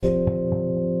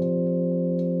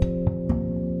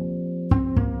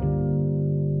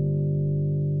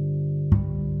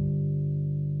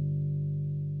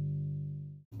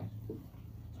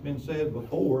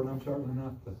before, and I'm certainly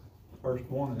not the first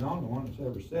one and only one that's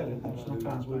ever said it. And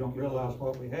sometimes we don't realize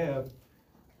what we have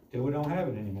till we don't have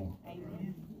it anymore.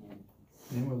 Amen.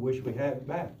 And then we wish we had it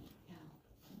back.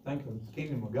 Think of the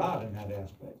kingdom of God in that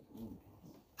aspect.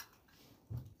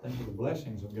 Think of the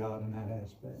blessings of God in that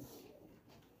aspect.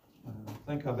 I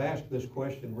think I've asked this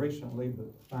question recently, but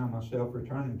find myself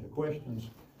returning to questions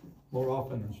more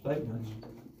often than statements.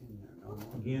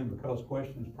 Again, because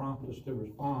questions prompt us to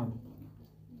respond.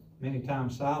 Many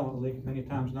times silently, many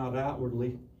times not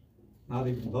outwardly, not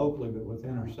even vocally, but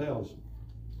within ourselves.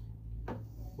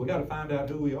 We got to find out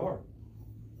who we are.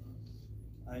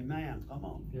 Amen. Come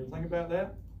on. You ever think about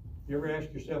that? You ever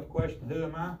ask yourself a question, who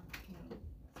am I?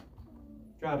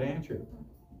 Try to answer it.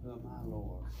 Oh, my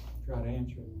Lord. Try to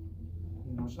answer it.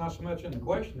 You know, it's not so much in the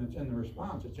question, it's in the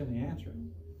response, it's in the answer.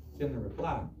 It's in the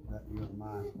reply That your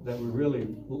mind. that we really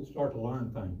start to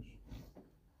learn things.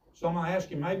 So I'm going to ask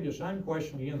you maybe the same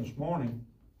question again this morning,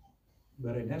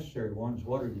 but a necessary one is,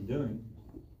 what are you doing?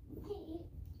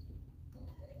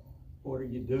 What are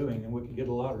you doing? And we could get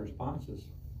a lot of responses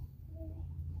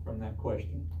from that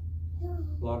question.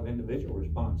 A lot of individual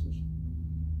responses.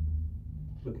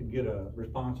 We could get a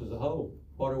response as a whole.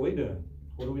 What are we doing?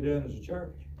 What are we doing as a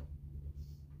church?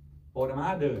 What am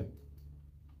I doing?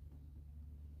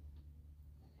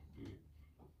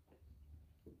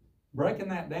 Breaking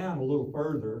that down a little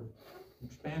further,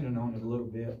 expanding on it a little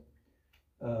bit,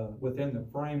 within the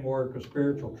framework of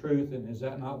spiritual truth, and is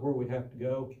that not where we have to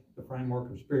go? The framework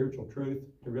of spiritual truth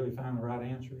to really find the right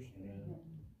answers?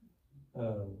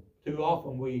 Too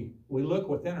often we look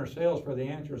within ourselves for the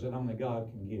answers that only God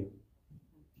can give.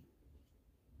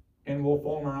 And we'll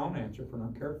form our own answer if we're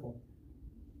not careful.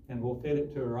 And we'll fit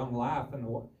it to our own life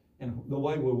and the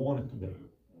way we want it to be.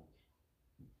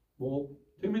 Well,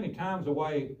 too many times the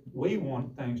way we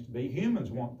want things to be, humans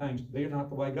want things to be, are not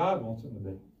the way God wants them to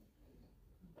be.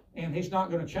 And He's not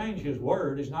going to change His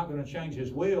word. He's not going to change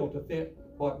His will to fit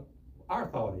what our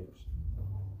thought is.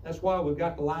 That's why we've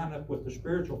got to line up with the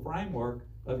spiritual framework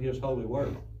of His holy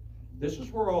word. This is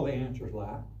where all the answers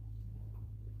lie.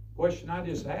 Question I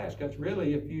just asked, that's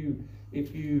really if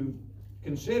you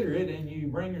consider it and you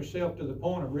bring yourself to the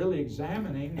point of really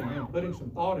examining and putting some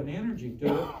thought and energy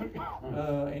to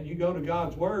it, and you go to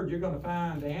God's word, you're going to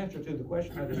find the answer to the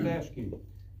question I just asked you.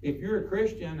 If you're a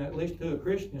Christian, at least who a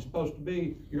Christian is supposed to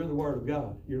be, you're the Word of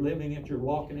God. You're living it, you're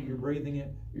walking it, you're breathing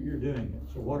it, you're doing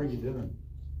it. So what are you doing?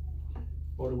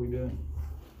 What are we doing?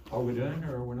 Are we doing it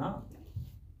or are we not?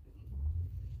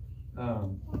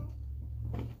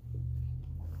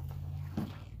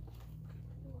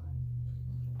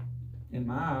 In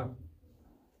my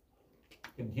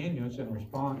continuance and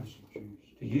response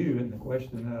to you and the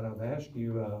question that I've asked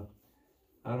you,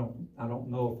 I don't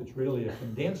know if it's really a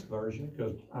condensed version,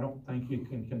 because I don't think you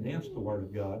can condense the Word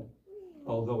of God,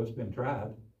 although it's been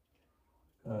tried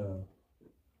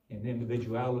in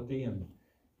individuality and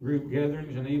group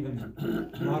gatherings and even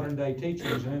modern day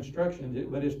teachings and instructions,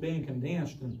 but it's being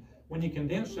condensed. And when you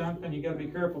condense something, you got to be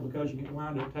careful, because you can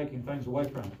wind up taking things away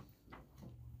from it,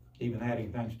 even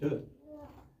adding things to it.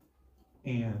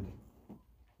 And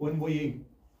when we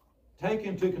take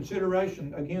into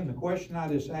consideration, again, the question I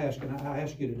just asked, and I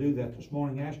ask you to do that this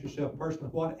morning, ask yourself personally,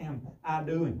 what am I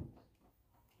doing?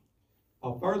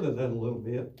 I'll further that a little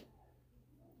bit,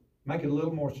 make it a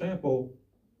little more simple.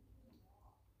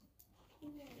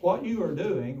 What you are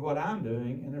doing, what I'm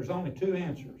doing, and there's only two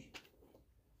answers,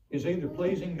 is either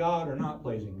pleasing God or not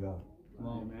pleasing God.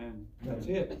 Amen. That's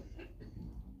it.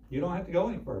 You don't have to go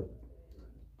any further.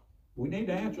 We need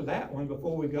to answer that one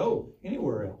before we go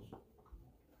anywhere else.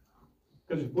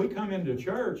 Because if we come into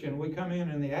church and we come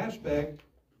in the aspect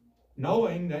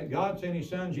knowing that God sent His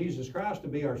Son, Jesus Christ, to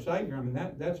be our Savior, I mean,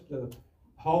 that's the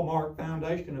hallmark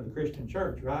foundation of the Christian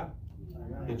church, right?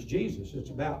 It's Jesus. It's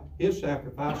about His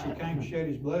sacrifice. He came to shed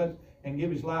His blood and give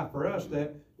His life for us,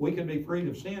 that we can be freed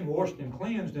of sin, washed and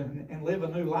cleansed, and live a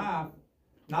new life.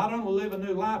 Not only live a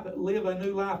new life, but live a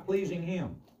new life pleasing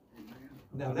Him.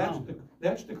 Now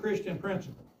that's the Christian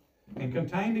principle. And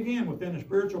contained again within the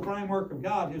spiritual framework of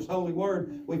God, His holy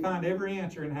word, we find every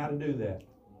answer in how to do that.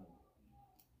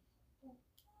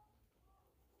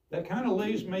 That kind of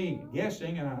leaves me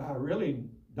guessing, and I really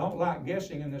don't like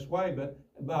guessing in this way, but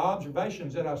by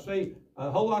observations that I see,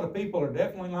 a whole lot of people are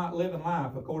definitely not living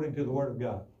life according to the Word of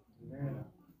God. Amen.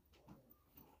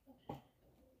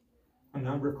 A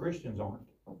number of Christians aren't.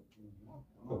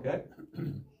 Okay?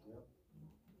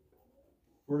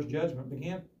 Where's judgment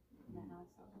begin?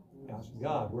 House of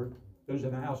God. Who's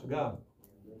in the house of God?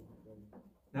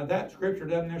 Now that scripture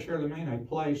doesn't necessarily mean a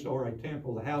place or a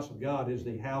temple. The house of God is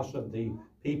the house of the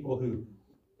people who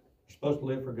You're supposed to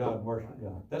live for God and worship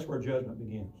God. That's where judgment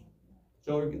begins.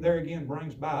 So there again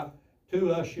brings by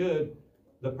to us should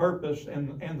the purpose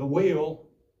and the will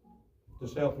to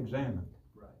self-examine.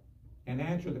 Right. And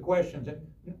answer the questions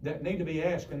that need to be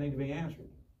asked and need to be answered.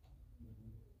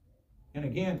 And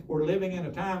again, we're living in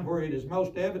a time where it is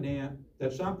most evident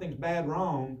that something's bad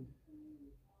wrong,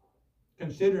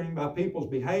 considering by people's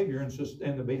behavior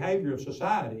and the behavior of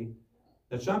society,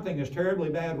 that something is terribly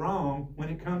bad wrong when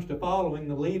it comes to following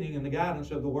the leading and the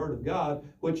guidance of the Word of God,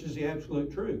 which is the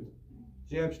absolute truth.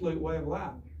 It's the absolute way of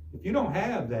life. If you don't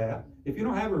have that, if you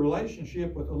don't have a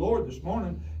relationship with the Lord this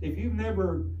morning, if you've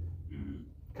never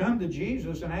come to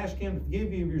Jesus and asked Him to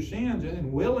forgive you of your sins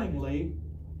and willingly,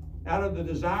 out of the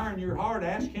desire in your heart,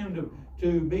 ask Him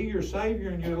to be your Savior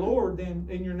and your Lord, then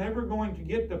you're never going to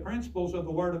get the principles of the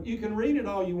Word of. You can read it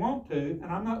all you want to, and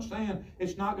I'm not saying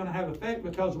it's not going to have effect,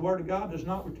 because the Word of God does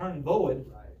not return void.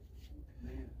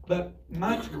 Right. But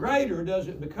much greater does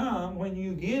it become when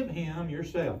you give Him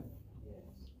yourself.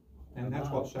 And that's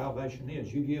what salvation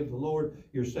is. You give the Lord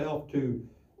yourself to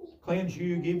cleanse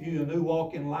you, give you a new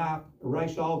walk in life,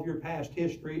 erase all of your past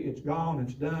history. It's gone,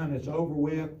 it's done, it's over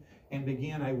with, and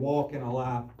begin a walk in a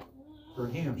life for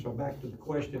Him. So back to the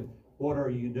question, what are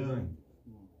you doing?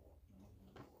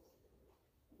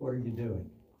 What are you doing?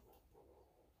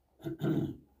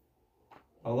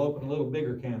 I'll open a little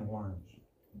bigger can of worms.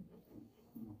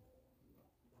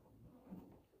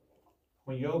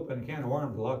 When you open a can of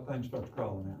worms, a lot of things start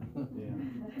crawling out. Yeah.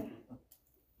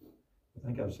 I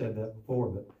think I've said that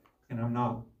before, and I'm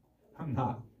not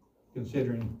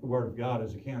considering the Word of God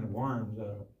as a can of worms,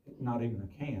 not even a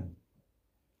can.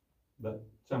 But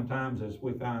sometimes, as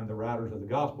we find the writers of the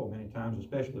gospel many times,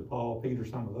 especially Paul, Peter,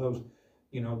 some of those,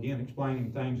 again,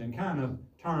 explaining things in kind of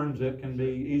terms that can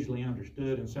be easily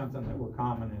understood and something that we're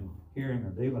common in hearing or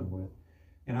dealing with.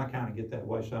 And I kind of get that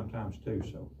way sometimes too.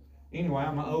 So anyway,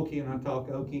 I'm an Okie and I talk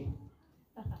Okie.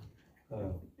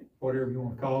 Whatever you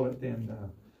want to call it. And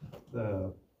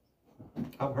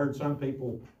I've heard some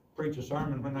people preach a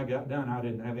sermon, when they got done, I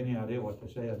didn't have any idea what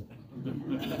they said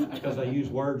because they use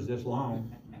words this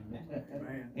long.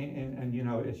 And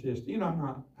it's just, I'm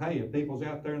not, hey, if people's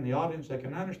out there in the audience that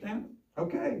can understand it,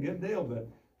 okay, good deal, but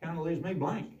kind of leaves me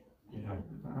blank.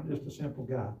 I'm just a simple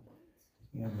guy.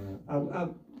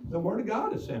 And the Word of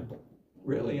God is simple,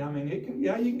 really. I mean, you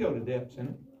can go to depths in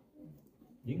it.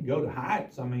 You can go to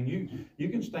heights. I mean, you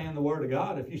can stay in the Word of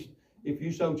God if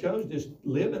you so chose. Just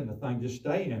live in the thing, just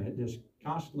stay in it, just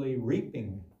constantly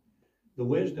reaping the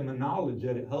wisdom and knowledge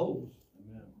that it holds.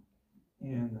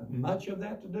 And much of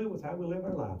that to do with how we live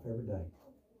our life every day.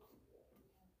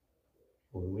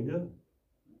 What are we doing?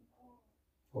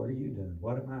 What are you doing?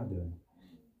 What am I doing?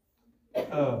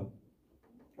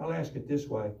 I'll ask it this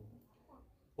way.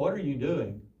 What are you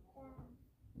doing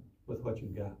with what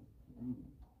you've got?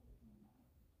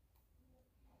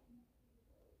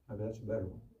 Maybe that's a better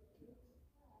one.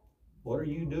 What are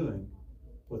you doing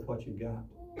with what you've got?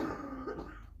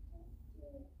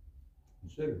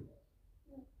 Consider.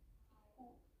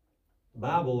 The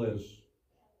Bible is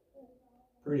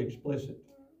pretty explicit.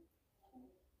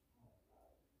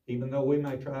 Even though we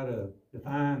may try to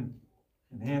define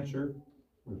and answer,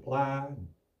 reply, and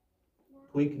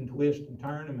tweak and twist and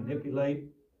turn and manipulate,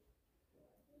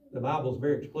 the Bible is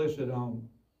very explicit on,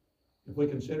 if we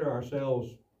consider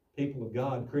ourselves people of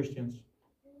God, Christians,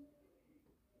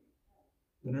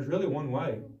 then there's really one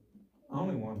way,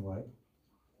 only one way,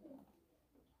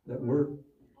 that we're,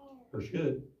 or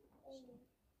should,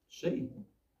 see.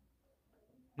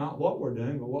 Not what we're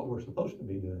doing, but what we're supposed to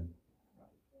be doing.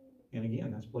 And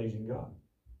again, that's pleasing God.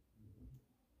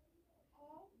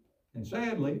 And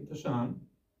sadly, to some,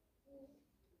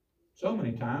 so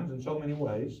many times, in so many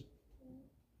ways,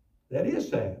 that is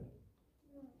sad.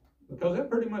 Because that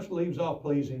pretty much leaves off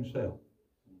pleasing self.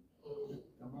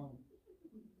 Come on.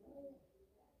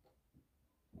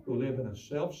 We live in a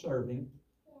self-serving,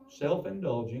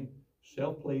 self-indulging,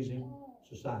 self-pleasing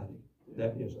society.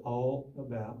 That is all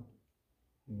about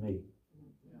me.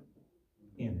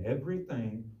 In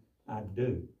everything I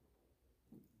do.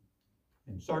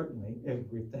 And certainly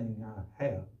everything I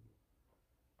have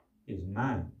is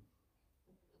mine.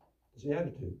 It's the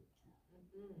attitude.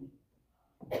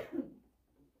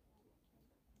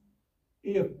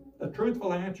 If a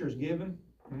truthful answer is given,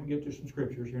 and we'll get to some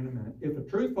scriptures here in a minute. If a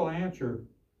truthful answer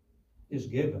is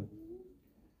given,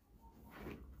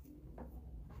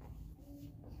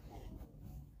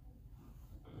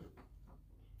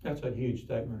 that's a huge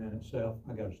statement in itself.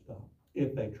 I got to stop.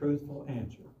 If a truthful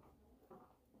answer,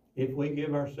 if we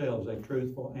give ourselves a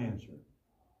truthful answer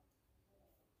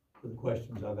to the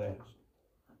questions I've asked.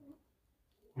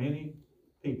 Many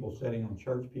people sitting on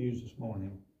church pews this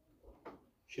morning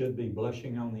should be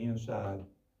blushing on the inside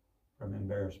from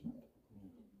embarrassment,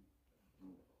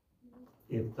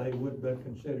 if they would but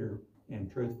consider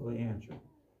and truthfully answer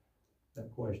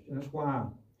that question. That's why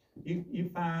you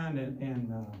find,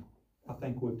 and I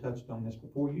think we've touched on this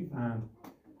before, you find,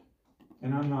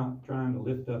 and I'm not trying to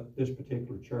lift up this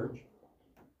particular church,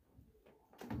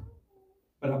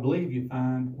 but I believe you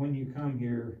find when you come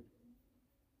here,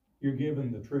 you're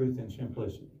given the truth in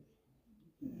simplicity.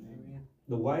 Amen.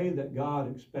 The way that God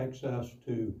expects us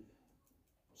to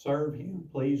serve Him,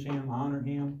 please Him, honor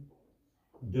Him,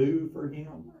 do for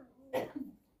Him.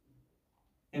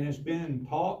 And it's been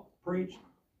taught, preached,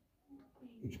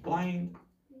 explained,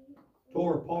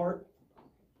 tore apart,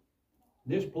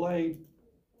 displayed,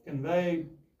 conveyed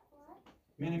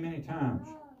many, many times.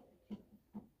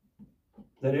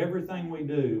 That everything we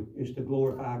do is to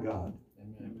glorify God,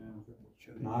 Amen.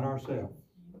 not ourselves.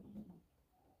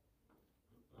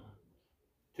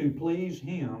 To please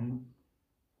Him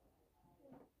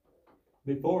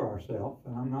before ourselves.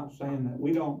 And I'm not saying that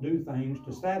we don't do things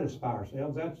to satisfy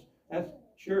ourselves. That's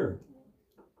sure.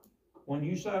 When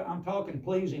you say, I'm talking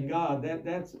pleasing God,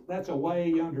 that's a way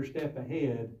younger step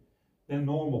ahead than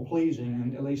normal pleasing,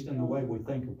 and at least in the way we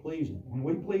think of pleasing. When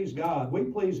we please God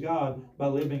by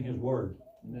living His Word.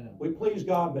 Amen. We please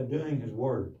God by doing His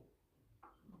Word.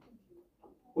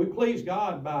 We please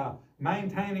God by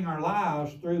maintaining our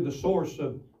lives through the source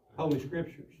of Holy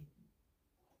Scriptures.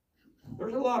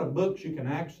 There's a lot of books you can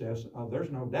access.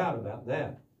 There's no doubt about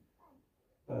that.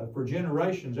 For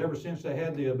generations, ever since they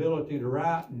had the ability to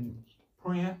write and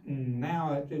print, and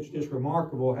now it's just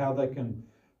remarkable how they can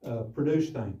produce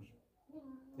things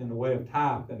in the way of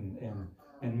type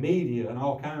and media and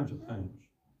all kinds of things.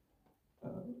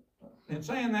 In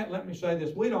saying that, let me say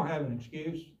this: we don't have an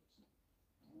excuse.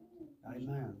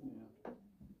 Amen.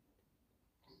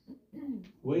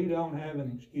 We don't have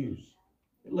an excuse,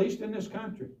 at least in this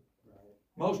country.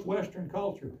 Most Western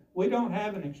culture, we don't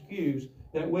have an excuse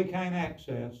that we can't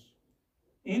access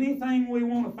anything we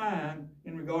want to find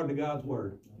in regard to God's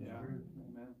Word. Yeah.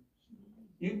 Amen.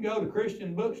 You can go to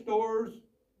Christian bookstores,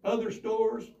 other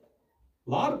stores. A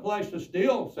lot of places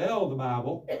still sell the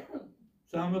Bible.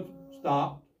 Some have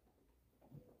stopped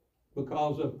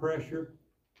because of pressure.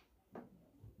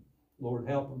 Lord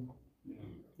help them.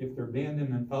 If they're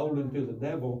bending and folding to the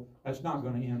devil, that's not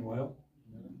going to end well.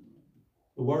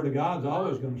 The Word of God's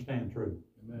always going to stand true.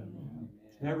 Amen.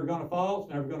 It's never going to fall.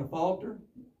 It's never going to falter.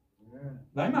 Amen.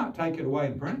 They might take it away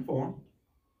and print it for them.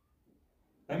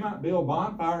 They might build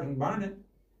bonfires and burn it.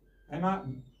 They might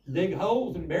dig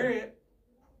holes and bury it,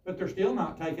 but they're still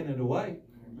not taking it away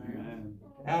Amen.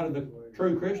 out of the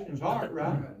true Christian's heart,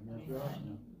 right? That's right.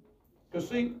 Because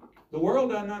see, the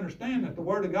world doesn't understand that the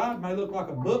Word of God may look like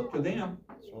a book to them,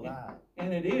 That's right.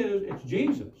 and it is. It's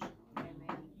Jesus.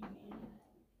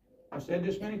 I said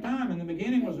this many times. In the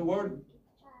beginning was the Word.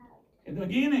 In the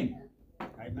beginning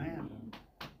Amen.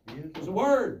 was the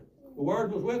Word. The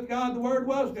Word was with God. The Word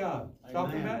was God. It's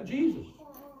talking Amen. about Jesus.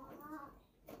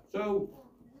 So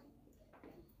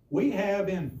we have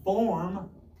in form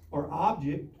or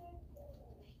object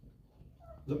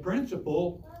the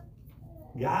principle,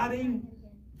 guiding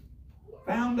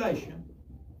foundation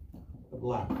of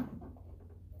life. I'm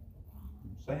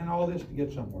saying all this to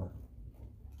get somewhere.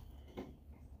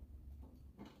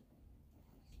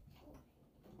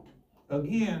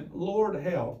 Again, Lord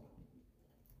help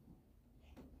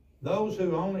those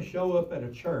who only show up at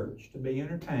a church to be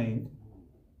entertained,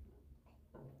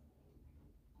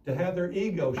 to have their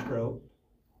ego stroked,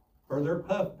 or their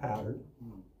puff powdered,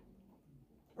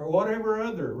 or whatever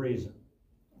other reason.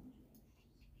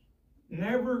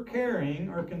 Never caring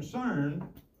or concerned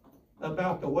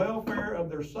about the welfare of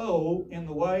their soul in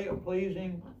the way of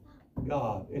pleasing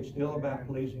God. It's still about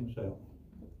pleasing self.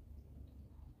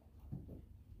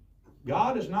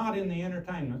 God is not in the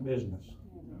entertainment business.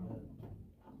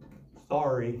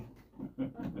 Sorry.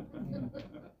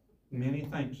 Many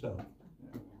think so.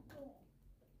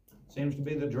 Seems to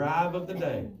be the drive of the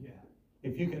day.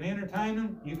 If you can entertain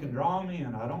them, you can draw them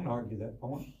in. I don't argue that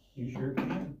point. You sure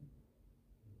can.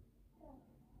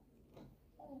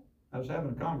 I was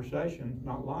having a conversation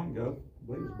not long ago, I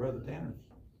believe it was Brother Tanner's.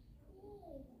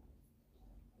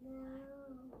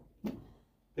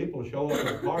 People show up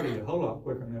at a party a whole lot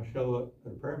quicker than they'll show up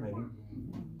at a prayer meeting.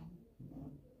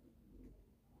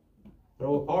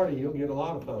 Throw a party, you'll get a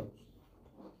lot of folks.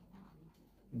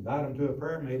 Invite them to a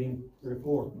prayer meeting, 3 or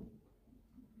 4.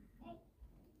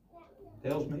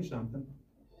 Tells me something.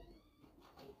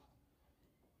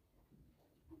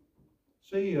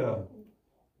 See,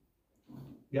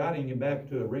 guiding you back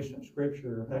to a recent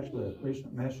scripture, actually a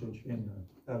recent message in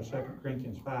out of 2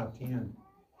 Corinthians 5:10.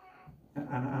 And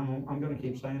I'm going to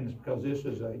keep saying this because this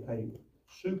is a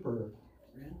super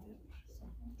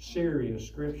serious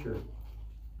scripture.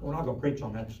 We're not going to preach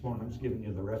on that this morning. I'm just giving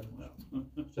you the reference.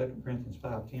 2 Corinthians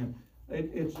 5:10.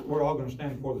 We're all going to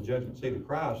stand before the judgment seat of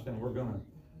Christ, and we're going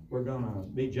to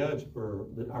be judged for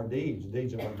our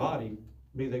deeds of our body,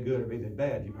 be they good or be they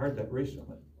bad. You've heard that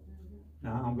recently.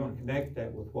 Now I'm going to connect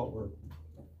that with where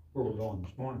we're going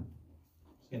this morning,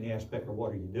 in the aspect of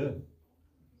what are you doing?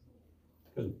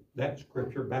 Because that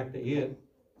scripture, back to it,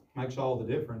 makes all the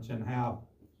difference in how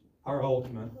our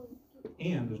ultimate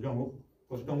end is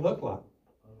what's going to look like.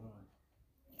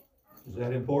 Is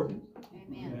that important?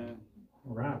 Amen.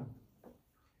 All right.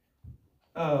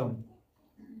 The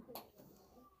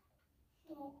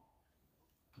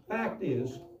fact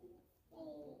is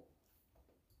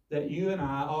that you and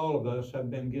I, all of us, have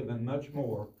been given much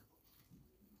more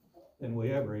than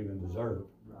we ever even deserved.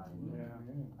 Yeah.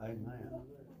 Amen.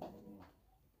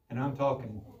 And I'm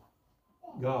talking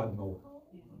God more.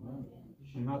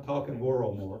 I'm not talking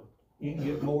world more. You can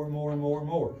get more and more and more and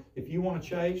more. If you want to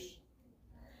chase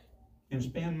and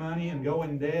spend money and go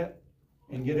in debt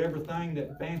and get everything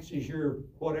that fancies your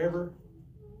whatever,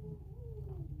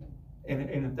 and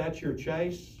if that's your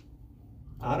chase,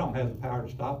 I don't have the power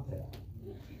to stop that.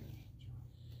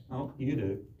 No, you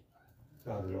do.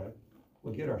 By the way,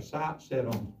 we get our sights set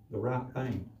on the right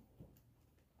thing.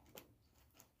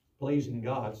 Pleasing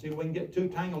God. See, we can get too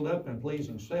tangled up in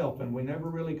pleasing self, and we never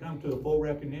really come to a full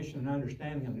recognition and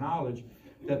understanding and knowledge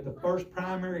that the first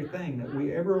primary thing that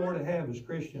we ever want to have as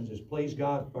Christians is please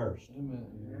God first.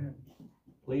 Amen.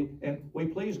 And we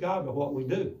please God by what we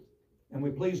do. And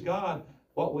we please God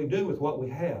what we do with what we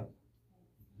have.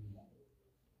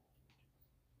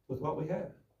 With what we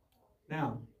have.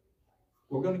 Now,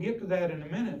 we're going to get to that in a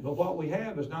minute, but what we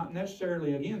have is not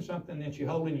necessarily, again, something that you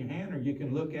hold in your hand or you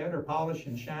can look at or polish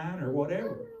and shine or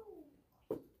whatever.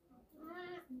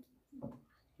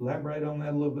 Elaborate on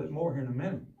that a little bit more here in a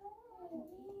minute.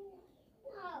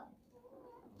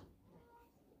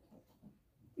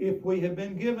 If we have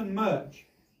been given much,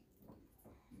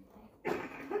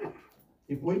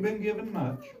 if we've been given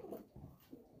much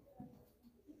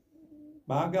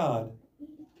by God,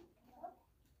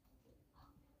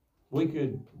 we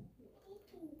could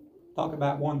talk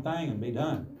about one thing and be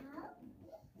done.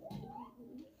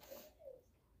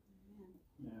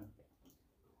 Yeah.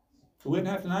 We wouldn't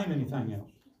have to name anything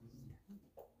else.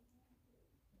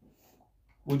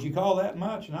 Would you call that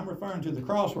much? And I'm referring to the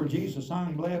cross where Jesus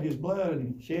hung, bled his blood,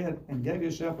 and shed and gave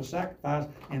himself a sacrifice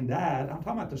and died. I'm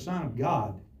talking about the Son of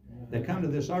God that come to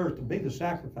this earth to be the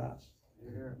sacrifice.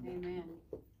 Amen.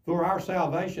 For our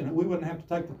salvation, that we wouldn't have to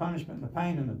take the punishment and the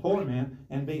pain and the torment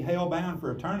and be hell-bound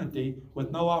for eternity with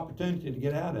no opportunity to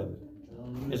get out of it.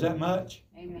 Is that much?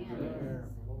 Amen.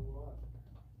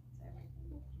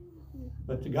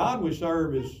 But the God we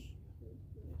serve He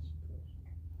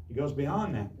goes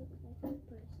beyond that.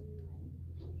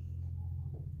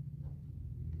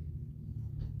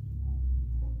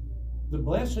 The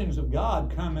blessings of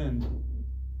God come in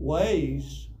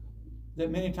ways that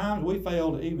many times we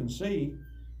fail to even see.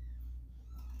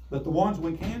 But the ones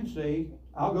we can see,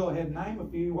 I'll go ahead and name a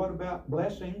few. What about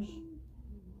blessings?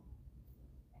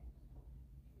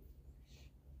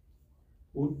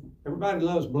 Well, everybody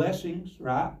loves blessings,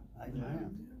 right?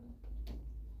 Amen.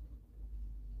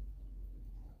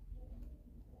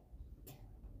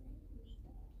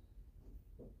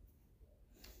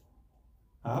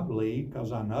 I believe,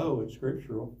 because I know it's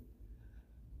scriptural,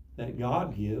 that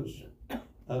God gives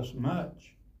us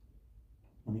much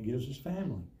when He gives us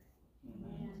family.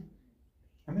 Amen.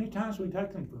 How many times we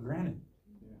take them for granted?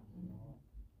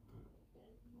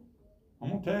 I'm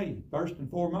going to tell you, first and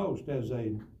foremost, as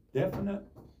a definite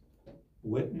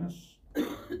witness,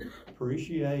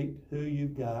 appreciate who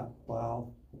you've got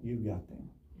while you've got them.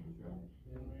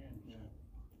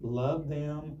 Love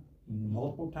them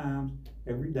multiple times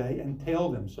every day and tell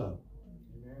them so.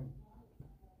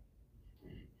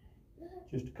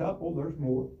 Just a couple, there's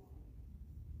more.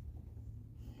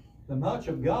 The much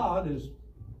of God is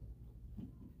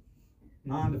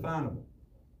non-definable,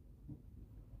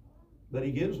 but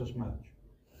He gives us much.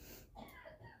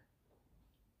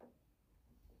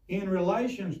 In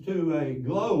relations to a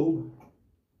globe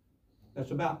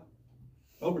that's about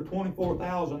over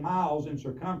 24,000 miles in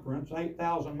circumference,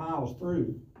 8,000 miles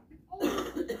through,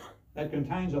 that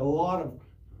contains a lot of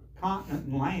continent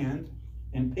and land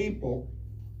and people.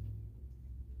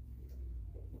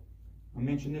 I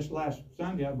mentioned this last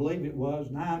Sunday, I believe it was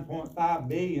 9.5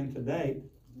 billion to date.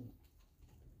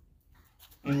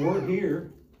 And we're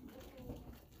here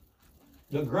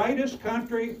The greatest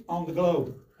country on the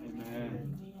globe.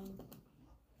 Amen.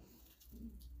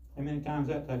 How many times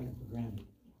that taken for granted?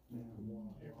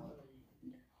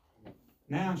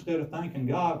 Now, instead of thanking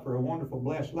God for a wonderful,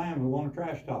 blessed land, we want to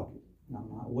trash talk it. No,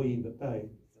 not we, but they.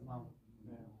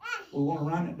 We want to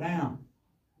run it down.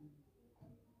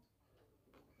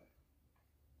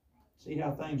 See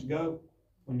how things go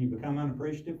when you become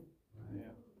unappreciative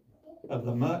of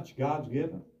the much God's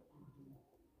given?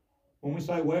 When we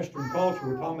say Western culture,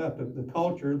 we're talking about the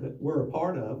culture that we're a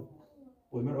part of.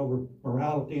 We went over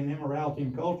morality and immorality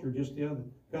in culture just the other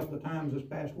couple of times this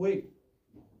past week.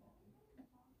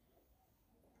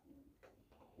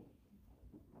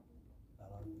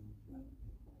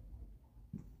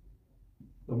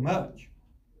 The much.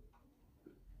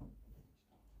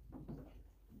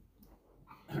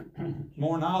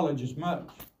 More knowledge is much.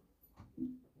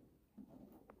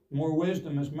 More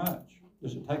wisdom is much.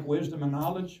 Does it take wisdom and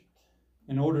knowledge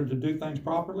in order to do things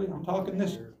properly? I'm talking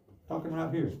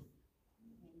right here.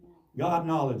 God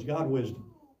knowledge, God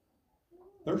wisdom.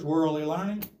 There's worldly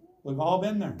learning. We've all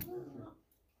been there.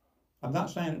 I'm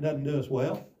not saying it doesn't do us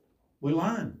well. We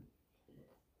learn.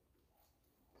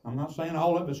 I'm not saying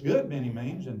all of it's good by any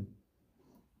means, and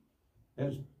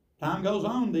as time goes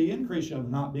on, the increase of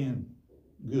not being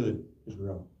good is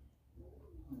growing.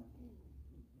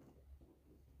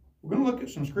 We're going to look at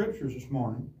some scriptures this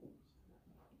morning.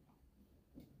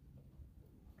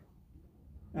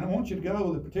 And I want you to go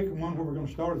with the particular one where we're going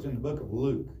to start is in the book of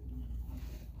Luke.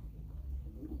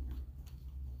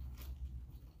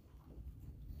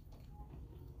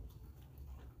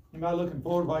 Anybody looking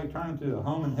forward while you're trying to a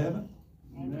home in heaven?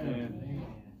 Amen.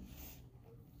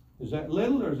 Is that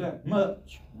little or is that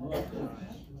much?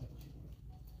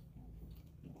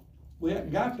 We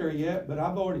haven't got there yet, but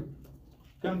I've already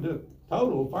come to a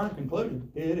total firm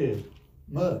conclusion. It is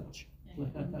much.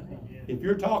 If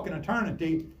you're talking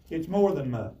eternity, it's more than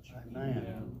much.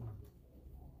 Amen.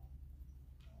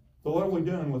 So what are we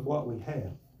doing with what we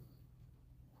have?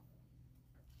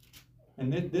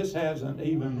 And this hasn't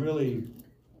even really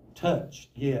touched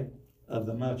yet of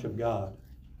the much of God.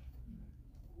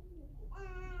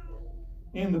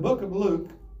 In the book of Luke,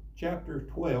 chapter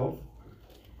 12,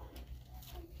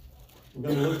 we're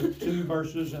going to look at 2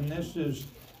 verses, and this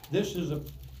is a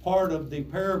part of the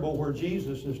parable where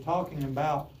Jesus is talking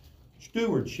about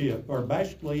stewardship, or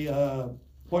basically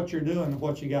what you're doing and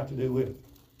what you got to do with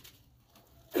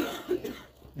it.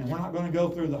 And we're not going to go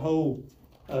through the whole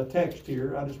text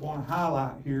here. I just want to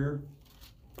highlight here,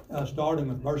 starting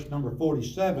with verse number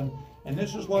 47, and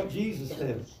this is what Jesus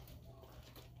says.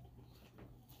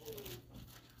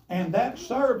 And that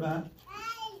servant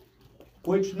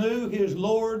which knew his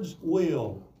Lord's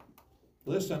will.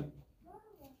 Listen.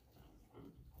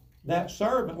 That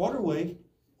servant, what are we?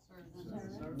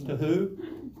 To who?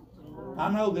 I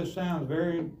know this sounds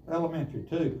very elementary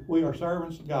too. We are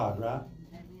servants of God, right?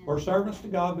 We're servants to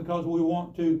God because we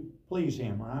want to please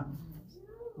Him, right?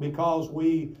 Because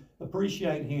we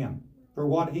appreciate Him for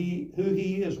who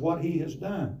He is, what He has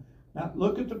done. Now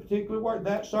look at the particular word.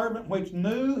 That servant which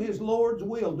knew his Lord's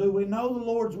will. Do we know the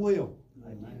Lord's will?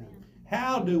 Amen.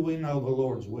 How do we know the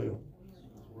Lord's will?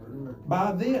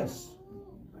 By this.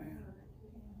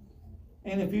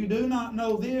 And if you do not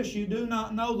know this, you do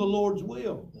not know the Lord's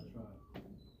will.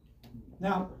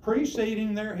 Now,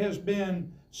 preceding, there has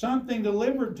been something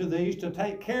delivered to these to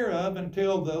take care of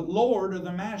until the Lord or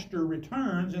the Master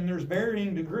returns, and there's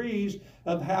varying degrees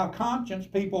of how conscious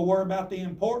people were about the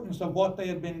importance of what they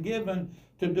had been given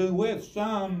to do with.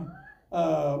 Some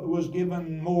was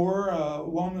given more,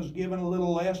 one was given a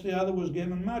little less, the other was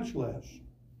given much less.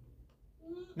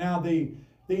 Now, the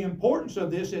importance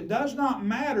of this, it does not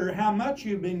matter how much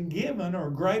you've been given or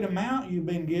great amount you've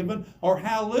been given or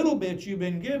how little bit you've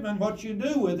been given. What you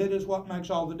do with it is what makes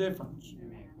all the difference.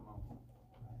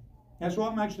 That's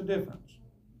what makes the difference.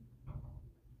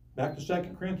 Back to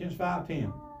 2 Corinthians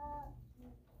 5:10.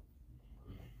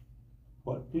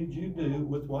 What did you do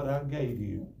with what I gave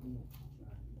you?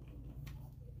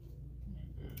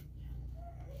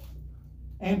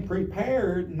 And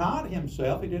prepared not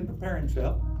himself, he didn't prepare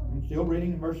himself. I'm still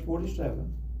reading verse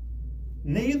 47.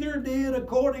 Neither did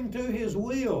according to his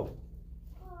will.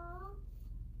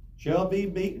 Shall be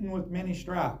beaten with many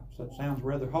stripes. That sounds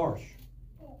rather harsh.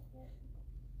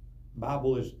 The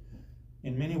Bible is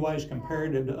in many ways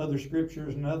comparative to other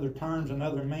scriptures and other terms and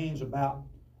other means about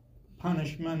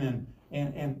punishment,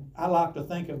 and I like to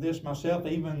think of this myself,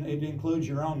 even it includes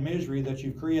your own misery that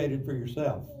you've created for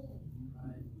yourself.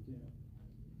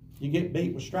 You get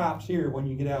beat with stripes here when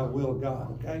you get out of the will of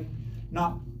God, okay?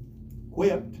 Not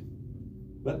whipped,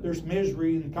 but there's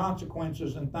misery and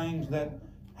consequences and things that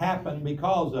happen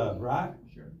because of, right?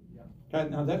 Sure. Yeah. Okay,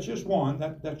 now that's just one.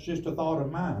 That's just a thought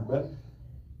of mine. But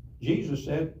Jesus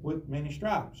said, with many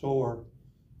stripes. Or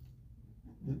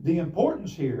the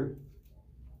importance here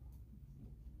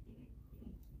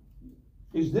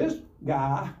is this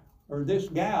guy or this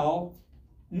gal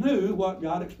knew what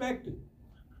God expected.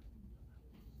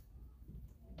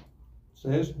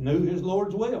 Says, knew his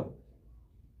Lord's will.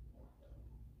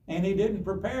 And he didn't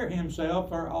prepare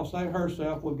himself, or I'll say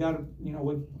herself. We've got to,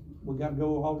 we've got to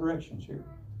go all directions here.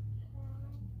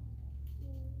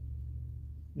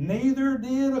 Neither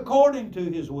did according to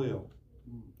his will.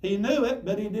 He knew it,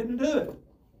 but he didn't do it.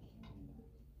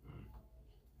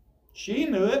 She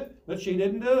knew it, but she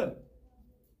didn't do it.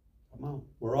 Come on.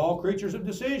 We're all creatures of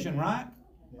decision, right?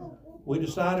 Yeah. We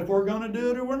decide if we're going to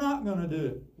do it or we're not going to do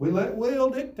it. We let will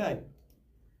dictate.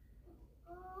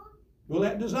 We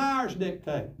let desires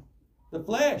dictate. The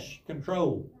flesh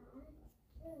control.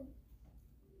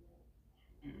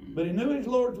 But he knew his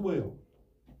Lord's will.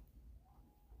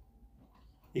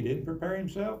 He didn't prepare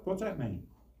himself. What's that mean?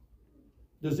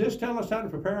 Does this tell us how to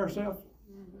prepare ourselves?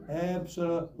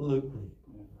 Absolutely.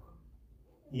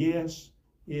 Yes,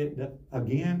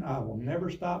 again, I will never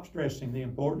stop stressing the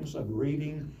importance of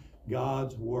reading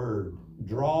God's Word,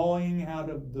 drawing out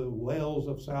of the wells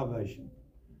of salvation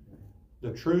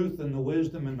the truth and the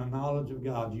wisdom and the knowledge of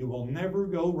God. You will never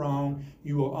go wrong.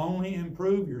 You will only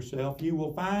improve yourself. You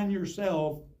will find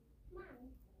yourself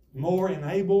more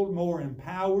enabled, more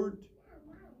empowered,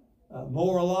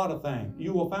 more a lot of things.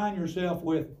 You will find yourself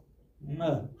with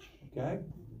much. Okay?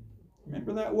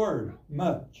 Remember that word,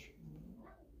 much.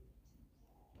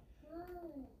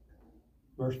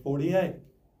 Verse 48.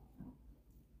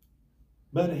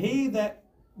 But he that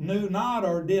knew not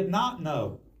or did not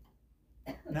know.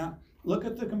 Now, look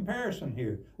at the comparison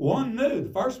here. One knew.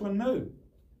 The first one knew.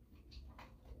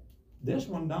 This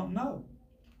one don't know.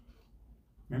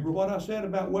 Remember what I said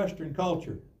about Western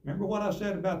culture. Remember what I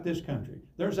said about this country.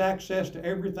 There's access to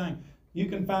everything. You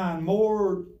can find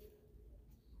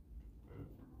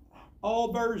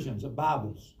all versions of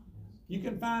Bibles. You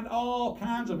can find all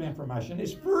kinds of information.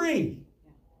 It's free.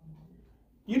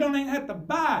 You don't even have to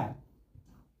buy it.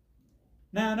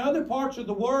 Now, in other parts of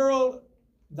the world,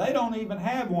 they don't even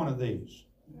have one of these.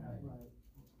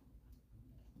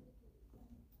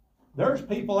 There's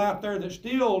people out there that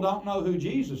still don't know who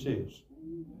Jesus is.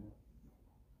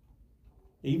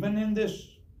 Even in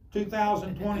this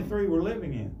 2023 we're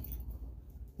living in.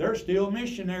 There's still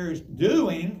missionaries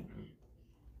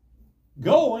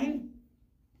going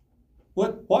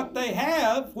with what they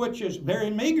have, which is very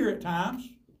meager at times,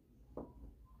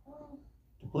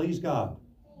 to please God.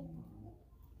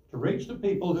 To reach the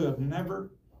people who have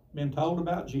never been told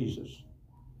about Jesus.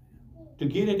 To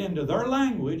get it into their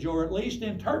language, or at least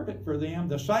interpret for them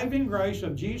the saving grace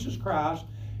of Jesus Christ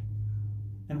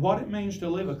and what it means to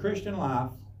live a Christian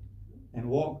life and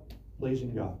walk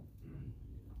pleasing God.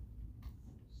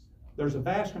 There's a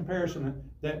vast comparison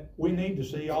that we need to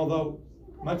see, although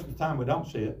much of the time we don't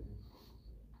see it,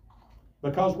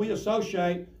 because we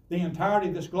associate the entirety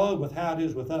of this globe with how it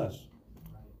is with us.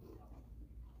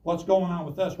 What's going on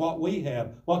with us, what we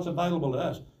have, what's available to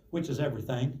us, which is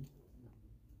everything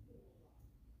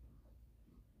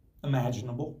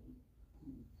imaginable.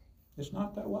 It's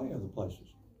not that way other places.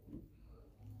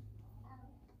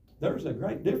 There's a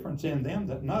great difference in them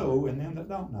that know and them that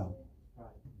don't know.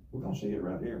 We're going to see it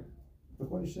right here.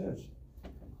 Look what he says.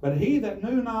 But he that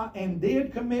knew not and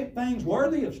did commit things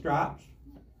worthy of stripes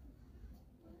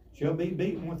shall be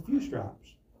beaten with few stripes.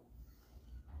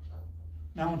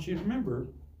 Now I want you to remember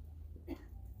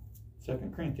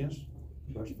 2 Corinthians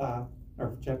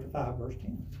chapter 5, verse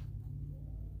 10.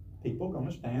 People are going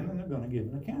to stand and they're going to give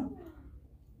an account.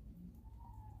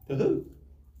 To who?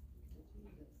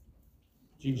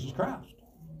 Jesus Christ,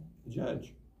 the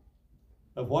judge.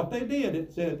 Of what they did,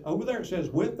 it said, over there it says,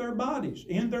 with their bodies,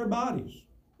 in their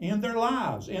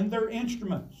lives, in their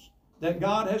instruments that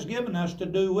God has given us to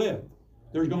do with.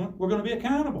 We're going to be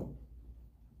accountable.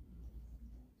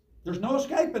 There's no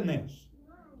escaping this.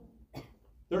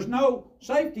 There's no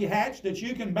safety hatch that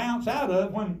you can bounce out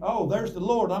of when, oh, there's the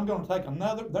Lord, I'm going to take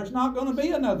another. There's not going to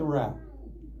be another route.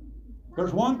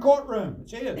 There's one courtroom.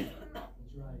 It's his.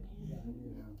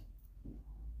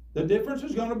 The difference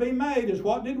is going to be made is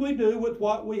what did we do with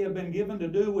what we have been given to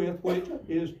do with, which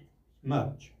is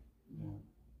much.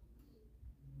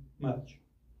 Much.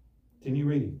 Continue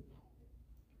reading.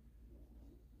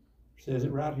 It says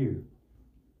it right here.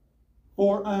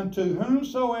 For unto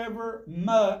whomsoever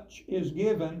much is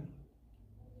given,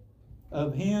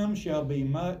 of him shall be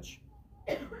much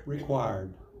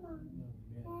required.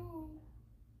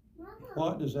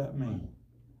 What does that mean?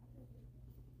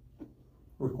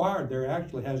 required there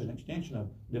actually has an extension of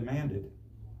demanded.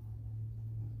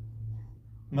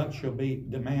 Much shall be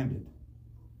demanded.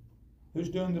 Who's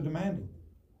doing the demanding?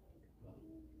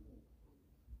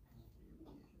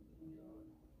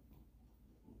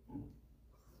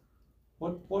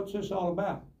 What's this all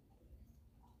about?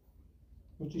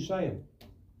 What's he saying?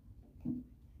 Let's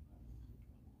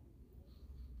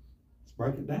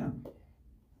break it down.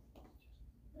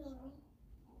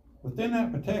 Within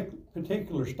that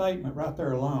particular statement right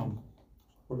there alone,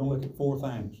 we're going to look at 4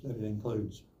 things that it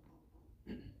includes.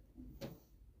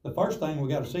 The first thing we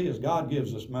got to see is God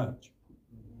gives us much.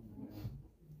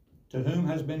 To whom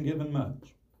has been given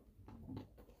much.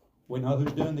 We know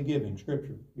who's doing the giving,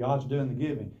 Scripture. God's doing the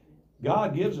giving.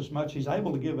 God gives us much. He's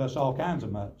able to give us all kinds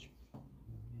of much.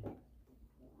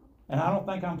 And I don't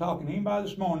think I'm talking to anybody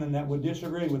this morning that would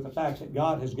disagree with the fact that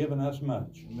God has given us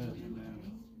much. Amen.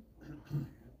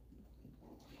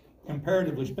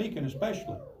 Comparatively speaking,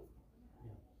 especially.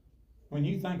 When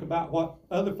you think about what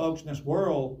other folks in this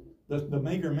world, the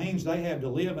meager means they have to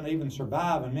live and even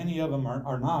survive, and many of them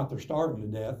are not, they're starving to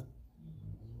death.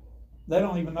 They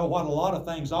don't even know what a lot of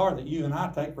things are that you and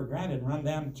I take for granted and run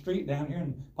down the street down here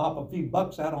and pop a few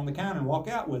bucks out on the counter and walk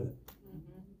out with it.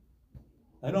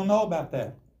 They don't know about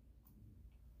that.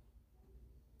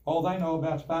 All they know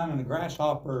about is finding a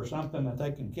grasshopper or something that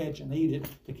they can catch and eat it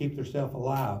to keep themselves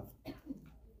alive.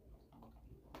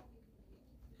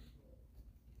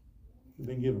 We've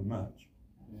been given much.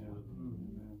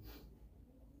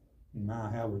 My,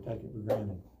 how we take it for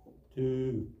granted.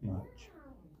 Too much.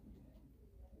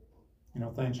 You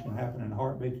know, things can happen in a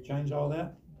heartbeat to change all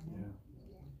that.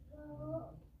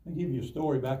 I'll give you a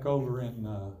story back over in,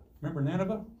 remember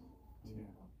Nineveh?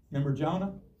 Remember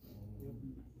Jonah?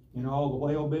 You know, all the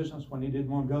whale business when he didn't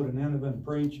want to go to Nineveh and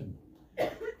preach and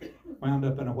wound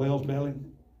up in a whale's belly.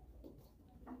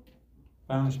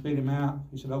 Finally spit him out.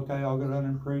 He said, okay, I'll go down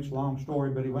and preach. Long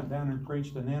story, but he went down and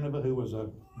preached to Nineveh, who was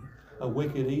a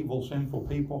wicked, evil, sinful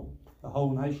people, the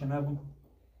whole nation of them.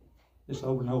 This is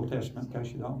over in the Old Testament, in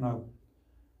case you don't know.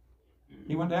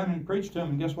 He went down and preached to them,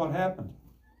 and guess what happened?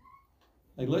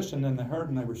 They listened and they heard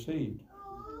and they received.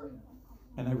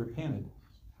 And they repented.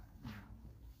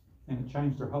 And it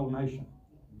changed their whole nation.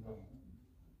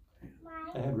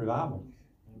 They had revival.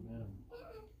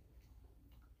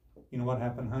 You know what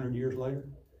happened 100 years later?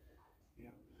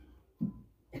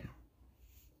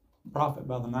 A prophet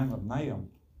by the name of Nahum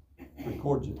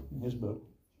records it in his book.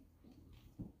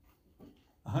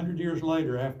 100 years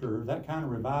later, after that kind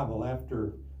of revival,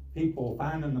 after people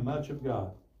finding the much of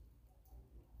God.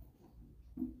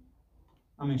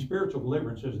 I mean, spiritual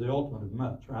deliverance is the ultimate of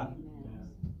much, right?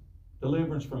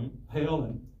 Deliverance from hell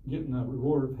and getting the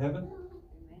reward of heaven.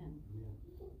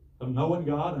 Of knowing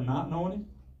God and not knowing Him.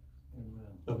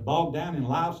 Of bogged down in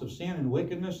lives of sin and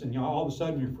wickedness, and all of a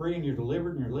sudden you're free and you're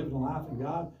delivered and you're living a life in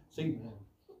God. See,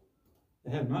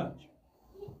 they had much.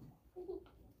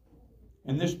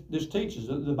 And this teaches,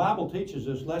 the Bible teaches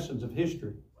us lessons of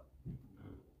history.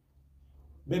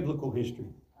 Biblical history.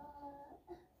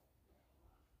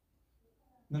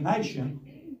 The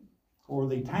nation, or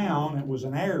the town, it was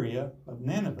an area of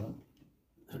Nineveh,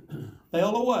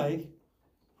 fell away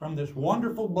from this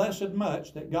wonderful, blessed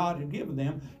much that God had given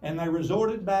them, and they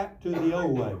resorted back to the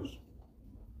old ways.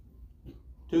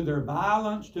 To their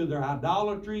violence, to their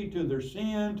idolatry, to their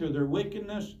sin, to their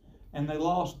wickedness, and they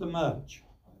lost the much.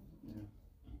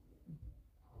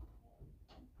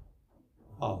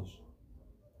 Pause.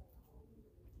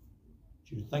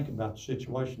 I want you to think about the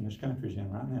situation this country's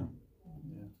in right now.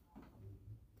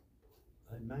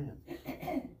 Amen.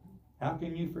 How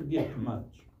can you forget the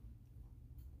much?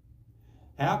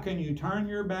 How can you turn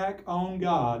your back on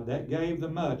God that gave the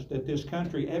much that this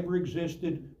country ever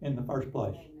existed in the first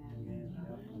place?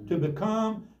 To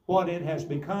become what it has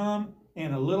become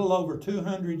in a little over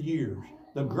 200 years.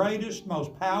 The greatest,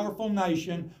 most powerful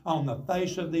nation on the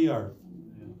face of the earth.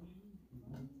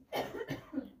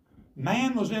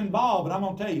 Man was involved, but I'm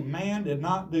going to tell you, man did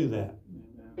not do that.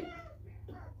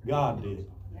 God did.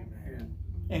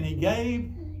 And He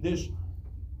gave this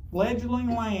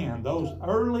fledgling land, those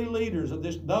early leaders of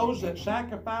this, those that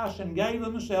sacrificed and gave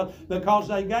themselves because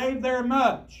they gave their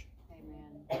much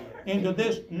into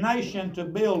this nation to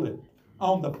build it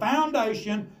on the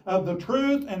foundation of the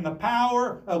truth and the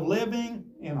power of living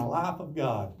in a life of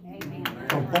God.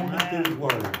 Conforming to His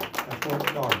Word. That's where it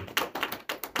started.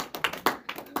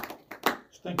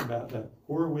 Just think about that.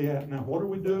 Where are we at now? What are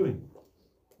we doing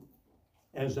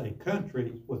as a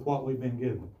country with what we've been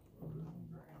given?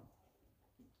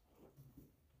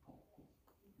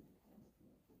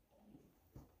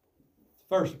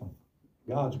 First one,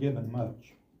 God's given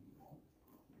much.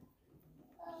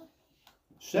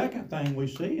 Second thing we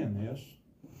see in this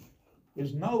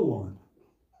is no one,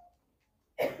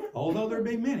 although there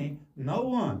be many, no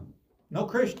one, no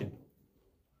Christian,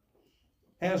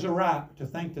 has a right to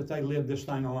think that they live this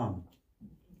thing alone.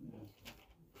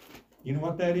 You know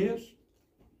what that is?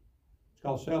 It's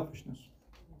called selfishness.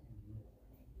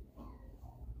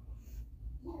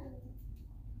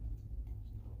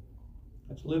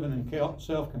 That's living in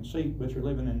self-conceit, but you're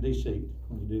living in deceit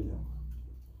when you do that.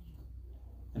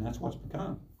 And that's what's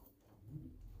become.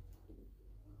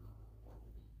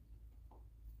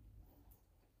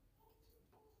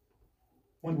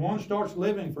 When one starts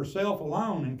living for self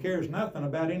alone and cares nothing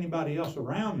about anybody else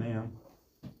around them,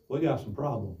 we got some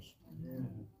problems. And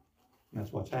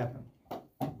that's what's happened.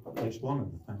 At least one of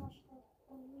the things.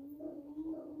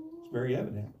 It's very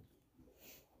evident.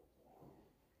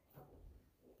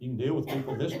 You can deal with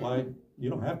people this way. You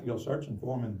don't have to go searching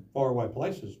for them in faraway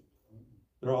places.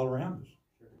 They're all around us.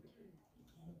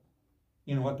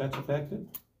 You know what that's affected?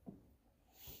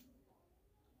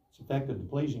 It's affected the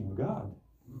pleasing of God.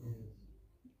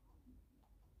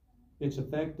 It's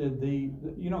affected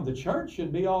the church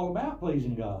should be all about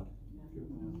pleasing God.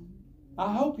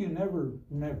 I hope you never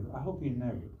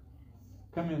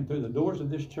come in through the doors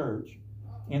of this church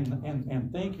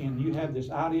and thinking you have this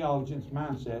ideology and this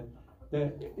mindset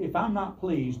that if I'm not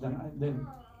pleased, then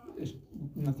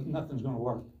nothing's going to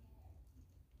work.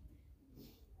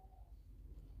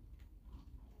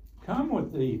 Come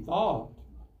with the thought,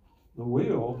 the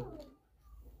will,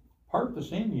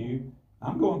 purpose in you.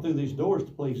 I'm going through these doors to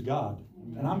please God.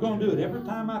 And I'm going to do it every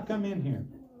time I come in here.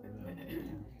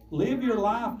 Live your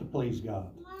life to please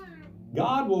God.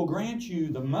 God will grant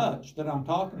you the much that I'm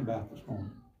talking about this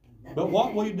morning. But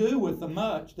what we do with the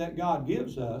much that God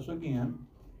gives us, again,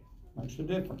 makes a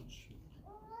difference.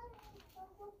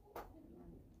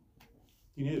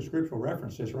 You need a scriptural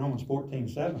reference. It's Romans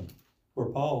 14:7, where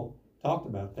Paul talked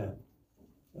about that.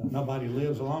 Nobody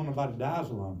lives alone, nobody dies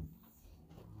alone.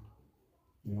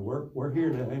 You know, we're here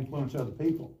to influence other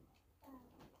people.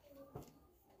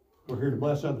 We're here to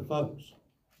bless other folks.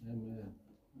 Amen.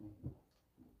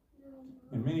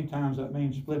 And many times that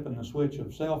means flipping the switch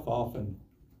of self off and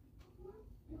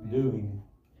doing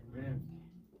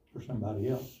for somebody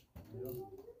else.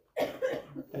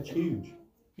 That's huge.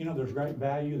 You know, there's great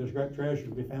value, there's great treasure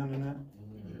to be found in that.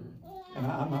 And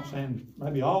I'm not saying,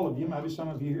 maybe all of you, maybe some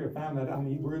of you here have found that,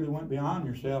 you really went beyond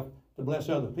yourself to bless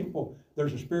other people.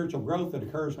 There's a spiritual growth that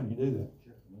occurs when you do that.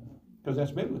 Because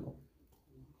that's biblical.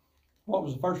 What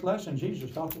was the first lesson Jesus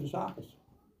taught the disciples?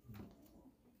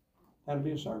 How to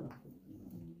be a servant.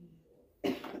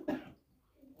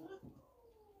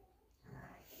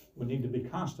 We need to be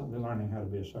constantly learning how to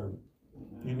be a servant.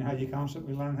 You know how you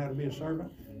constantly learn how to be a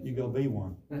servant? You go be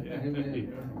one.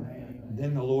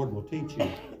 Then the Lord will teach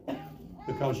you,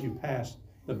 because you passed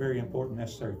the very important,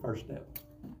 necessary first step.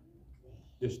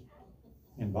 Just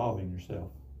involving yourself.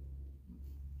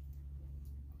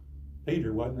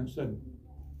 Peter, wasn't it, said,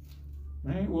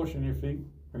 I ain't washing your feet,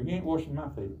 or you ain't washing my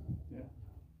feet.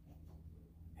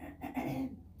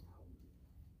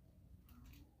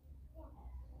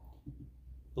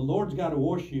 The Lord's got to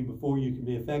wash you before you can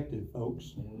be effective,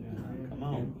 folks. Come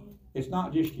on. And it's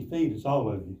not just your feet, it's all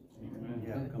of you.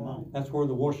 Yeah, come on. That's where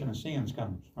the washing of sins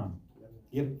comes from.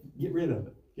 Get rid of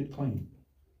it. Get clean.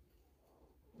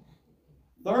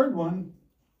 Third one,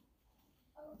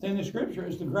 in the scripture,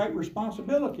 is the great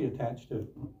responsibility attached to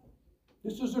it.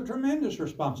 This is a tremendous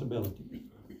responsibility.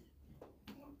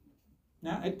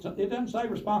 Now, it doesn't say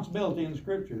responsibility in the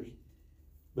scriptures,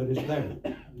 but it's there.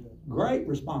 Great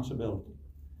responsibility.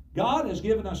 God has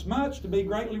given us much to be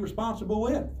greatly responsible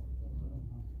with.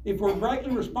 If we're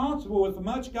greatly responsible with the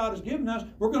much God has given us,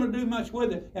 we're going to do much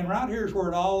with it. And right here is where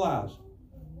it all lies.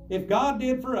 If God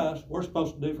did for us, we're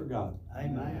supposed to do for God.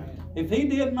 Amen. If He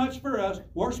did much for us,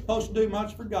 we're supposed to do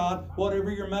much for God,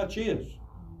 whatever your much is.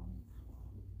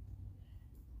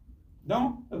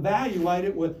 Don't evaluate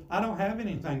it with, I don't have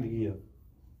anything to give.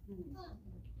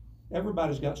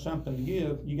 Everybody's got something to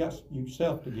give. You got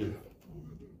yourself to give.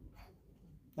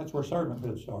 That's where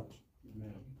servanthood starts.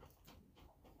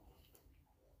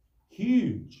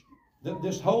 Huge.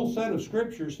 This whole set of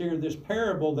scriptures here, this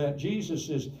parable that Jesus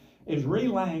is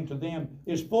relaying to them,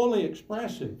 is fully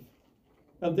expressive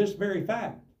of this very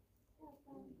fact.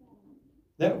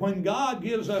 That when God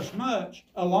gives us much,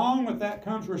 along with that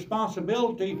comes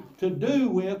responsibility to do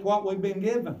with what we've been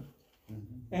given.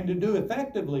 And to do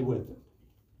effectively with it.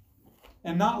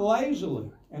 And not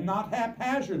lazily, and not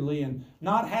haphazardly, and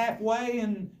not halfway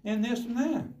in this and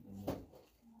that.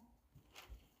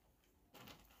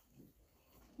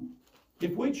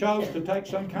 If we chose to take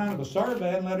some kind of a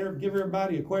survey and give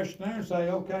everybody a questionnaire and say,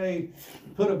 okay,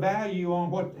 put a value on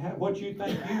what you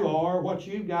think you are, what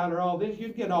you've got, or all this,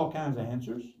 you'd get all kinds of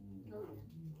answers.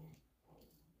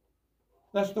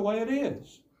 That's the way it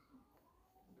is.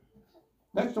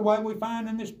 That's the way we find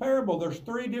in this parable. There's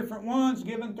three different ones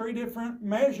given three different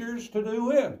measures to do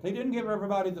with. He didn't give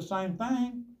everybody the same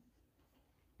thing.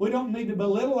 We don't need to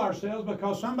belittle ourselves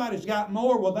because somebody's got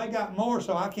more. Well, they got more,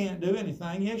 so I can't do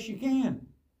anything. Yes, you can.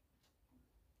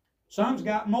 Some's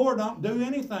got more, don't do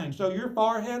anything, so you're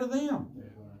far ahead of them.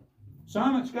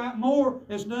 Some that's got more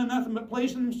is doing nothing but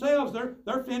pleasing themselves.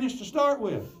 They're finished to start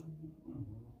with.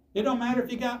 It don't matter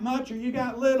if you got much or you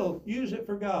got little. Use it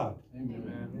for God.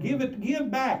 Amen. Give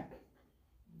back.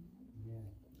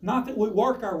 Not that we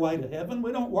work our way to heaven.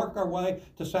 We don't work our way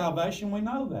to salvation. We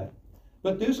know that.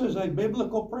 But this is a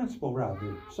biblical principle right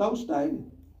here. So stated.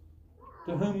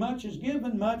 To whom much is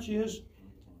given, much is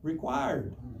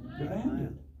required.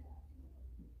 Demanded.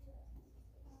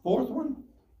 Fourth one.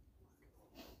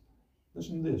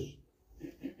 Listen to this.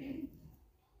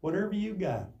 Whatever you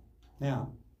got.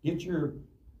 Now, get your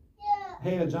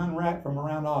heads unwrapped from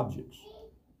around objects.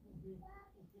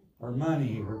 Or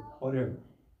money or whatever.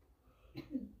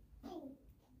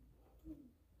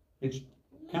 It's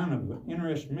kind of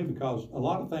interesting to me because a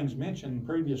lot of things mentioned in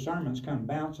previous sermons come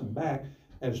bouncing back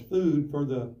as food for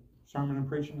the sermon I'm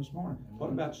preaching this morning.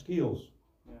 What about skills?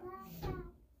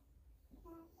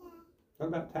 What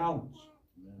about talents?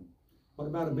 What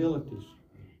about abilities?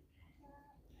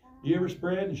 Do you ever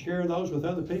spread and share those with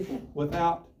other people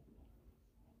without?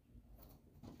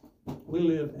 We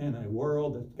live in a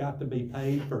world that's got to be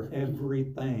paid for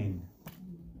everything.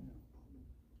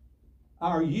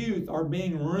 Our youth are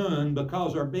being ruined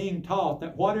because they're being taught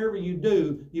that whatever you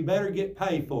do, you better get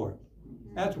paid for it.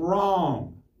 That's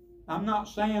wrong. I'm not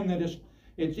saying that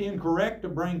it's incorrect to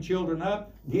bring children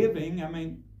up giving. I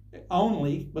mean,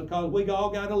 only because we all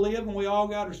got to live and we all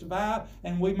got to survive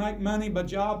and we make money by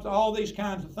jobs, all these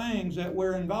kinds of things that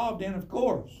we're involved in, of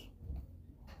course.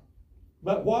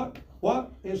 But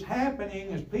what is happening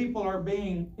is people are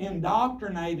being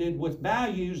indoctrinated with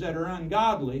values that are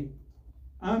ungodly,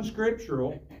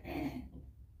 unscriptural,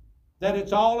 that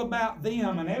it's all about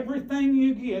them, and everything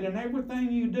you get and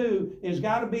everything you do has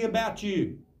got to be about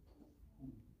you.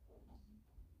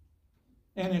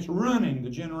 And it's running the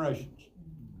generations.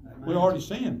 We're already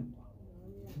seeing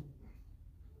it.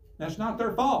 That's not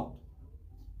their fault.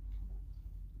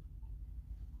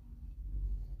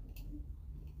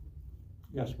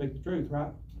 You got to speak the truth,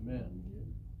 right? Amen.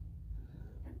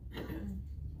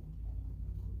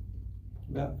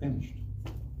 About finished.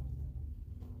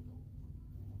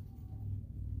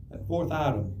 That fourth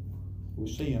item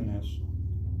we see in this,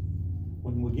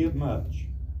 when we give much,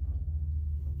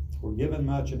 we're given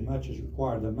much and much is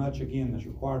required. The much, again, that's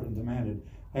required and demanded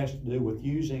has to do with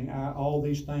using all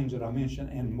these things that I mentioned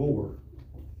and more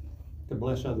to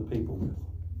bless other people with.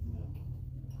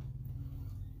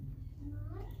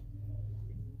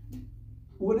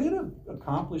 Would it have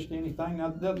accomplished anything? Now,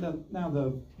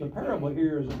 the parable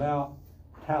here is about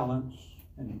talents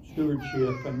and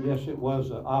stewardship, and yes, it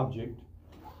was an object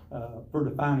for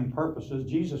defining purposes.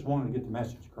 Jesus wanted to get the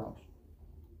message across.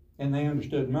 And they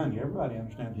understood money. Everybody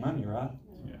understands money, right?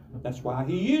 Yeah. That's why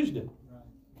he used it.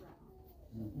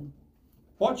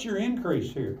 What's your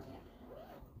increase here?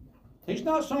 He's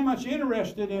not so much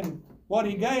interested in what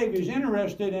he gave, he's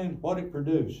interested in what it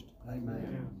produced.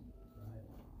 Amen.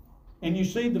 And you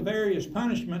see the various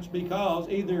punishments because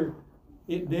either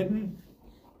it didn't,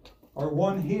 or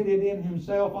one hid it in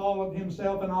himself, all of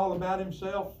himself and all about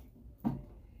himself.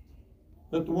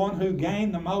 But the one who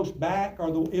gained the most back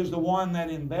is the one that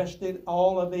invested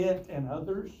all of it in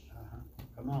others.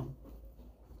 Come on.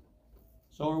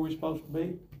 So are we supposed to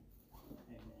be?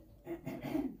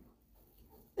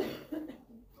 I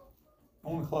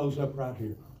want to close up right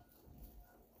here.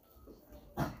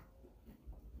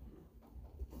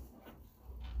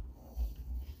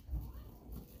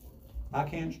 I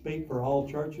can't speak for all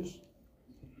churches,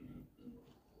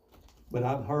 but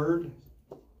I've heard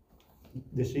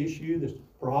this issue, this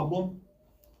problem,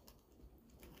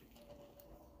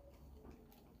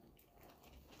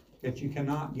 that you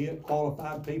cannot get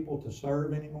qualified people to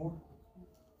serve anymore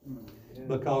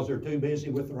because they're too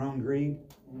busy with their own greed.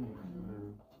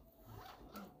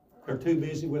 They're too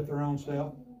busy with their own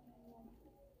self.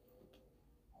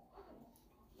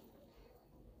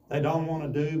 They don't want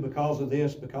to do because of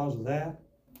this, because of that.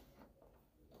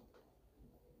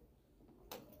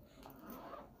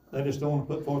 They just don't want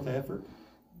to put forth effort.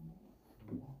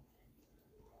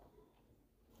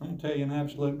 I'm going to tell you an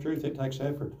absolute truth. It takes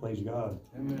effort to please God.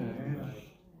 Amen.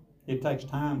 It takes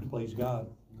time to please God.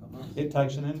 Come on. It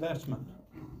takes an investment,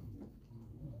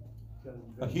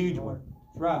 a huge one.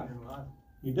 That's right,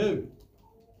 you do.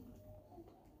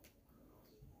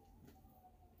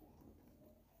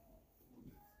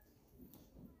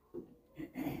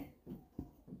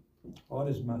 What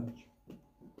is much?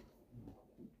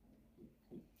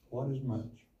 What is much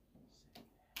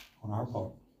on our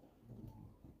part?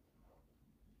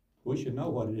 We should know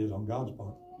what it is on God's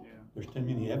part. Yeah. There's too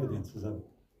many evidences of it.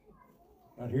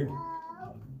 Right here.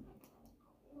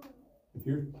 If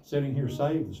you're sitting here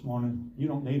saved this morning, you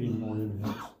don't need any more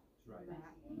evidence.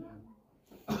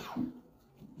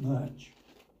 Much.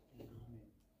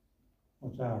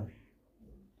 What's ours?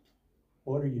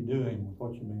 What are you doing with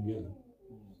what you've been given?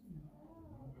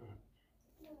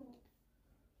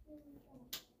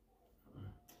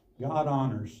 God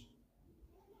honors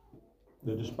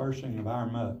the dispersing of our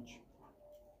much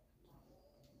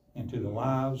into the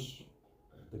lives,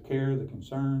 the care, the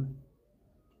concern,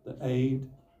 the aid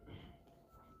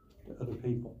to other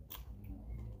people,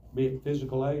 be it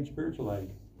physical aid, spiritual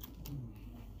aid.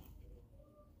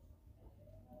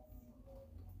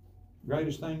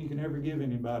 Greatest thing you can ever give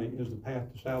anybody is the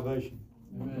path to salvation.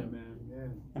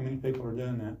 Amen. How many people are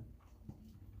doing that?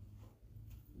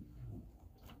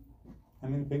 How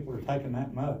many people are taking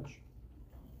that much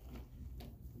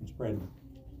and spreading it?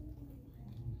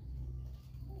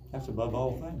 That's above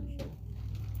all things.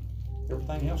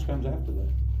 Everything else comes after that.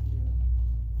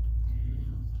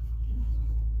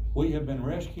 We have been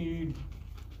rescued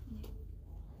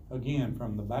again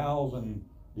from the bowels and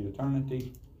the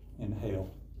eternity in hell,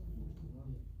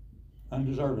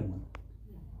 undeservingly,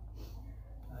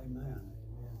 Amen.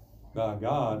 by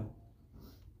God,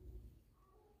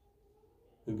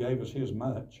 who gave us His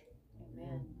much,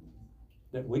 Amen.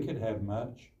 that we could have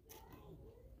much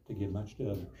to give much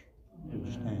to others. Would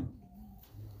you stand?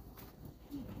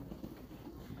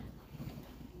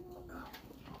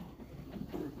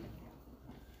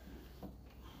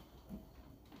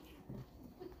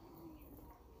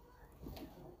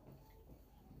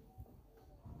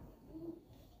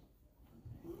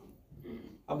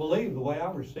 I believe the way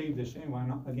I received this anyway,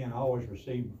 again, I always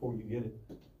receive before you get it.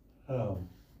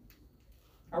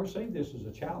 I received this as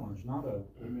a challenge, not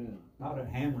a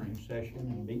hammering session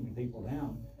and beating people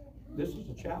down. This is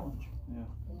a challenge. Yeah.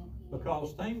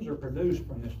 Because things are produced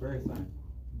from this very thing.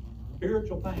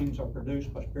 Spiritual things are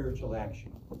produced by spiritual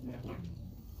action. Yeah.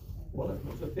 Well,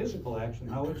 it's a physical action.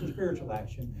 No, it's a spiritual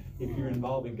action if you're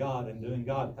involving God and doing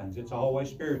God things. It's always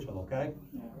spiritual, okay?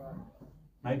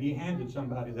 Maybe you handed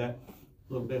somebody that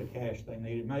little bit of cash they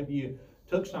needed. Maybe you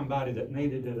took somebody that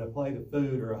needed a plate of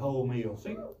food or a whole meal.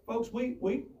 See, folks,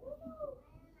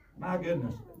 my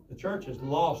goodness, the church has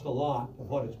lost a lot of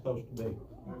what it's supposed to be.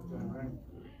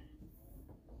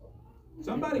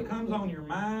 Somebody comes on your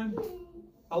mind,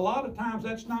 a lot of times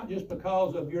that's not just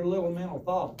because of your little mental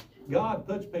thought. God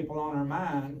puts people on our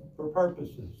mind for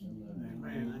purposes,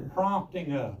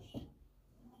 prompting us.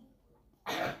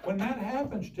 When that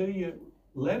happens to you,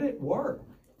 let it work.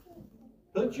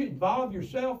 Involve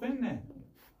yourself in that.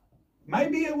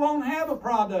 Maybe it won't have a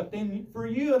product for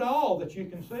you at all that you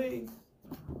can see,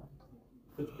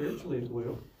 but spiritually it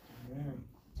will.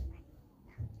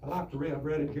 I like to read, I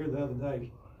read it here the other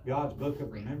day, God's Book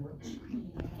of Remembrance.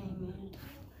 Amen.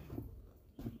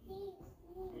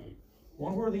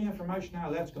 Wonder where the information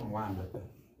out of that's going to wind up at.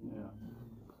 Yeah.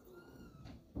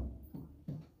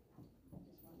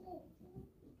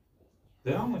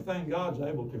 The only thing God's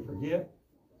able to forget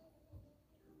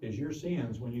is your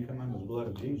sins when you come under the blood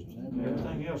of Jesus.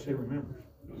 Everything else He remembers.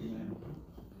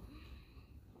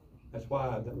 That's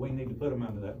why that we need to put them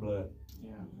under that blood.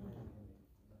 Yeah.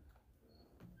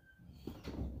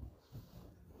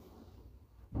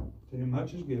 To whom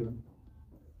much is given,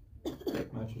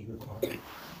 much is required.